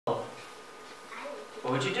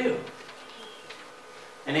what would you do?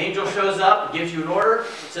 An angel shows up, gives you an order,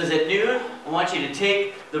 says at noon, I want you to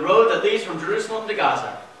take the road that leads from Jerusalem to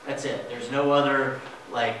Gaza. That's it. There's no other,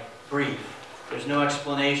 brief. There's no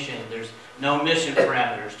explanation. There's no mission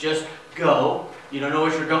parameters. Just go. You don't know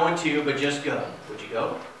what you're going to, but just go. Would you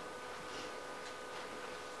go?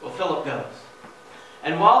 Well, Philip goes.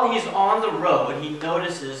 And while he's on the road, he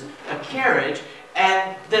notices a carriage,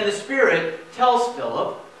 and then the Spirit tells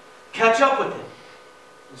Philip, catch up with him.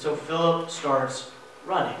 And so Philip starts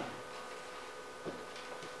running.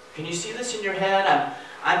 Can you see this in your head?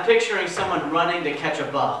 I'm picturing someone running to catch a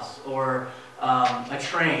bus or a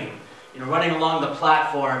train, running along the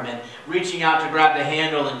platform and reaching out to grab the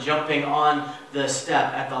handle and jumping on the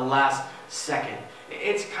step at the last second.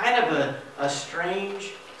 It's kind of a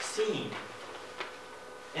strange scene.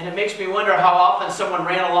 And it makes me wonder how often someone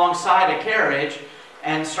ran alongside a carriage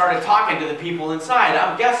and started talking to the people inside.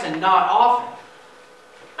 I'm guessing not often.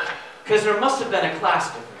 Because there must have been a class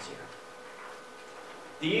difference here.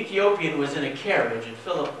 The Ethiopian was in a carriage and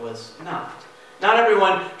Philip was not. Not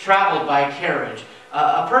everyone traveled by carriage.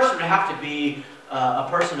 A person would have to be a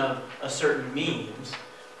person of a certain means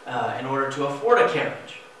in order to afford a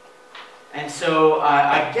carriage. And so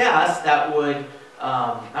I guess that would...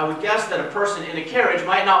 I would guess that a person in a carriage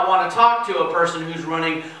might not want to talk to a person who's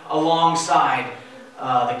running alongside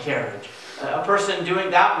the carriage. A person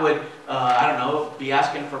doing that would, I don't know, be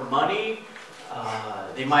asking for money.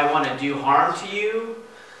 They might want to do harm to you.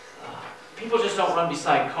 People just don't run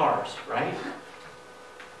beside cars, right?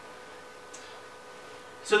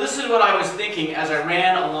 So this is what I was thinking as I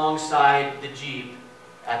ran alongside the Jeep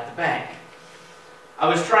at the bank. I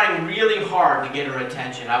was trying really hard to get her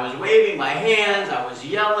attention. I was waving my hands, I was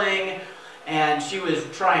yelling, and she was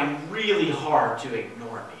trying really hard to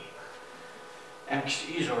ignore me. And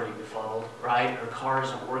she's already befuddled, right? Her car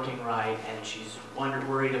isn't working right, and she's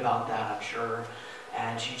worried about that, I'm sure.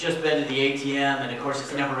 And she's just been to the ATM, and of course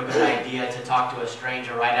it's never a good idea to talk to a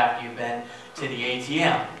stranger right after you've been to the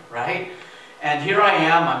ATM, right? And here I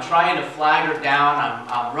am, I'm trying to flag her down,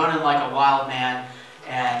 I'm running like a wild man.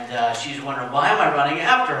 And she's wondering, why am I running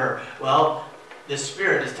after her? Well, the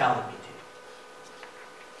Spirit is telling me to.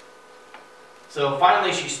 So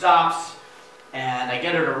finally she stops, and I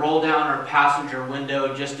get her to roll down her passenger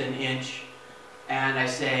window just an inch, and I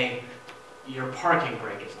say, your parking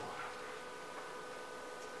brake is on.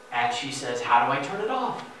 And she says, how do I turn it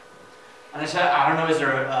off? And I said, I don't know, is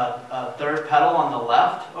there a third pedal on the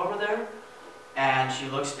left over there? And she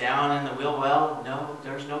looks down in the wheel well. No,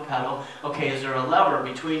 there's no pedal. Okay, is there a lever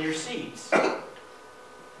between your seats?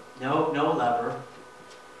 No, no lever.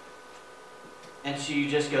 And she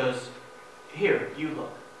just goes, here, you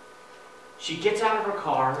look. She gets out of her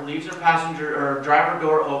car, leaves her passenger or driver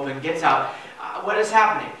door open, gets out. What is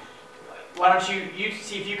happening? Why don't you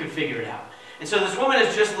see if you can figure it out? And so this woman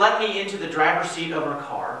has just let me into the driver's seat of her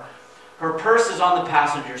car. Her purse is on the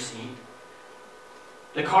passenger seat.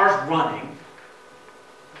 The car's running.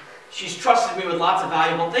 She's trusted me with lots of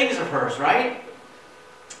valuable things of hers, right?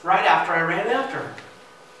 Right after I ran after her.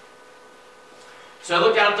 So I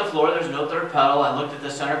looked down at the floor, there's no third pedal. I looked at the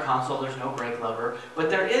center console, there's no brake lever. But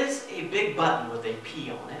there is a big button with a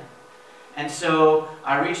P on it. And so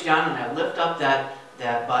I reach down and I lift up that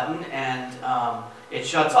button and it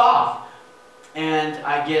shuts off. And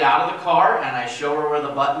I get out of the car and I show her where the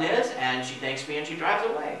button is and she thanks me and she drives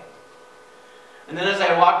away. And then as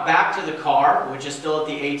I walk back to the car, which is still at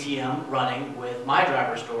the ATM running with my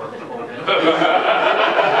driver's door open,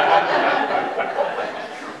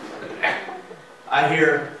 I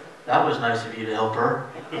hear, that was nice of you to help her.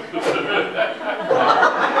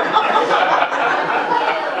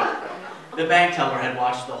 The bank teller had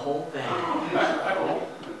watched the whole thing.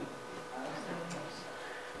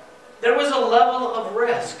 There was a level of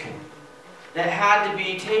risk that had to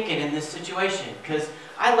be taken in this situation because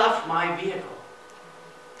I left my vehicle.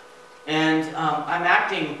 And I'm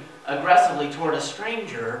acting aggressively toward a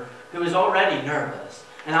stranger who is already nervous.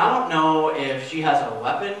 And I don't know if she has a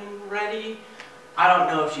weapon ready. I don't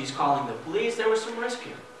know if she's calling the police. There was some risk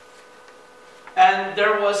here. And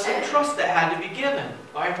there was some trust that had to be given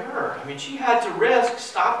by her. I mean, she had to risk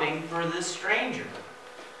stopping for this stranger.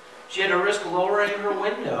 She had to risk lowering her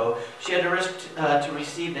window. She had to risk to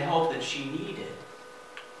receive the help that she needed.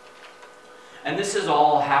 And this is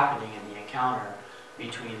all happening in the encounter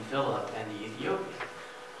between Philip and the Ethiopian.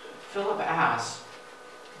 Philip asks,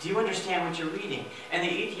 do you understand what you're reading? And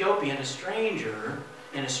the Ethiopian, a stranger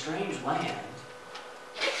in a strange land,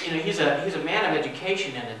 he's a man of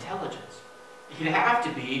education and intelligence. He'd have to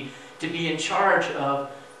be in charge of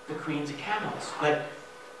the queens of camels. But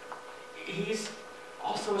he's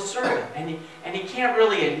also a servant. And he can't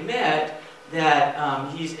really admit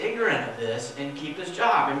that he's ignorant of this and keep his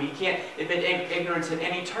job. I mean, he can't admit ignorance at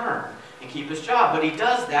any turn and keep his job. But he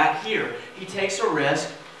does that here. He takes a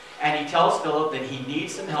risk, and he tells Philip that he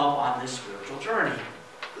needs some help on this spiritual journey.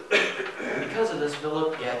 And because of this,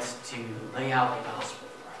 Philip gets to lay out the gospel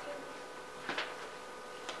for him.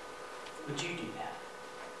 Would you do that?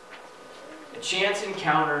 A chance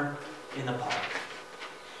encounter in the park.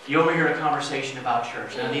 You overhear a conversation about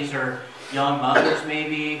church. Now, these are young mothers,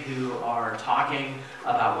 maybe, who are talking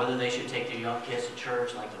about whether they should take their young kids to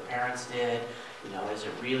church like their parents did. You know, is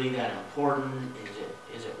it really that important?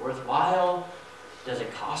 Is it worthwhile? Does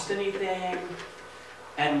it cost anything?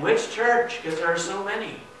 And which church? Because there are so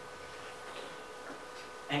many.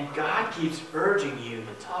 And God keeps urging you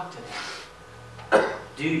to talk to them.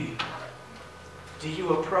 Do you? Do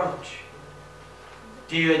you approach?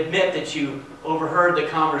 Do you admit that you overheard the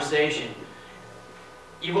conversation?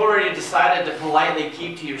 You've already decided to politely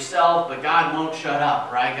keep to yourself, but God won't shut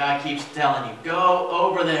up, right? God keeps telling you, go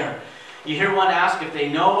over there. You hear one ask if they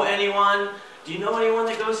know anyone. Do you know anyone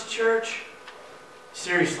that goes to church?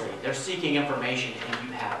 Seriously, they're seeking information and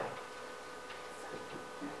you have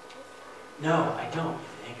it. No, I don't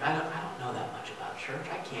think. I don't know that much about church.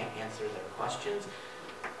 I can't answer their questions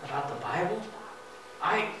about the Bible.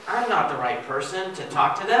 I'm not the right person to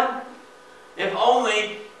talk to them. If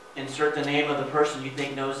only, insert the name of the person you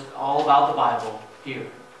think knows all about the Bible here.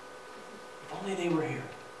 If only they were here.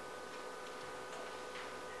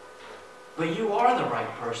 But you are the right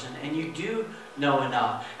person, and you do know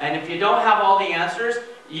enough. And if you don't have all the answers,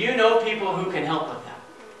 you know people who can help with them.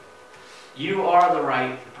 You are the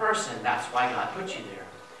right person. That's why God put you there.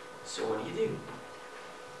 So what do?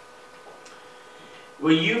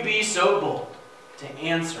 Will you be so bold to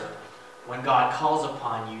answer when God calls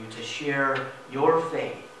upon you to share your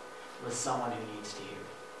faith with someone who needs to hear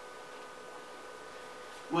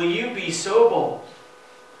it? Will you be so bold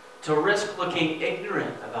to risk looking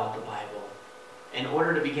ignorant about the Bible in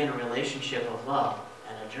order to begin a relationship of love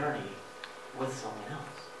and a journey with someone else?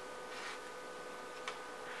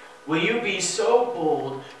 Will you be so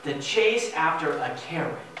bold to chase after a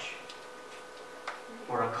carriage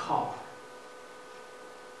or a car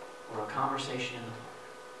or a conversation in the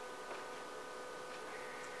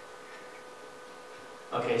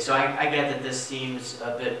park? Okay, so I get that this seems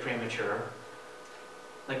a bit premature.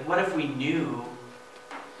 Like, what if we knew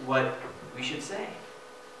what we should say?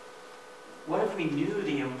 What if we knew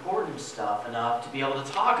the important stuff enough to be able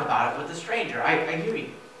to talk about it with a stranger? I hear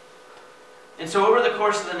you. And so over the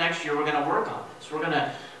course of the next year, we're going to work on this. We're going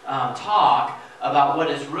to talk about what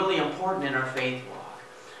is really important in our faith walk.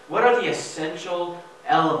 What are the essential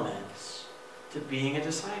elements to being a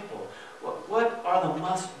disciple? What are the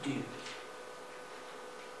must-dos?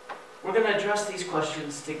 We're going to address these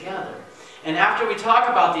questions together. And after we talk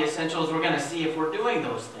about the essentials, we're going to see if we're doing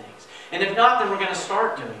those things. And if not, then we're going to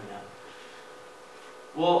start doing them.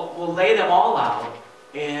 We'll lay them all out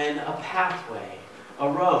in a pathway, a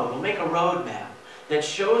road. We'll make a road map that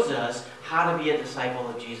shows us how to be a disciple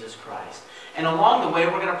of Jesus Christ. And along the way,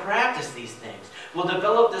 we're going to practice these things. We'll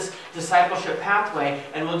develop this discipleship pathway,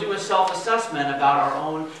 and we'll do a self-assessment about our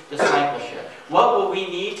own discipleship. What will we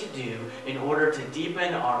need to do in order to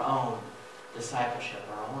deepen our own discipleship,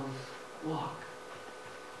 our own walk?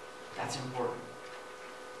 That's important.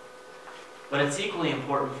 But it's equally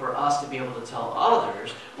important for us to be able to tell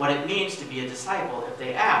others what it means to be a disciple if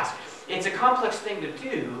they ask. It's a complex thing to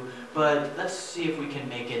do, but let's see if we can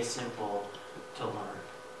make it simple to learn.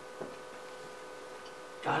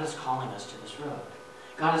 God is calling us to this road.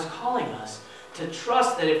 God is calling us to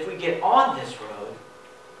trust that if we get on this road,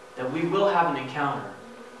 that we will have an encounter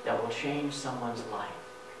that will change someone's life.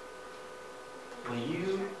 Will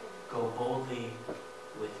you go boldly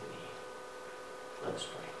with me? Let's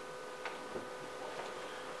pray.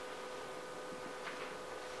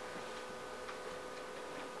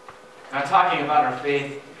 Now, talking about our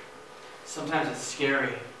faith, sometimes it's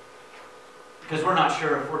scary because we're not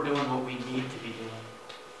sure if we're doing what we need to be doing.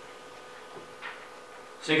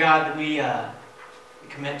 So God, we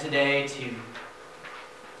commit today to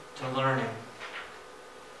learning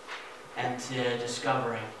and to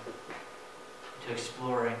discovering, to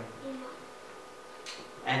exploring,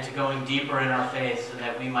 and to going deeper in our faith so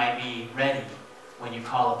that we might be ready when you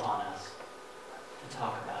call upon us to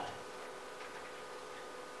talk about it.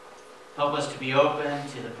 Help us to be open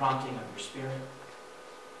to the prompting of your Spirit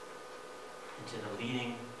and to the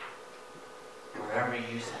leading wherever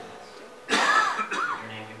you send us. In your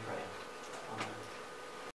name we pray.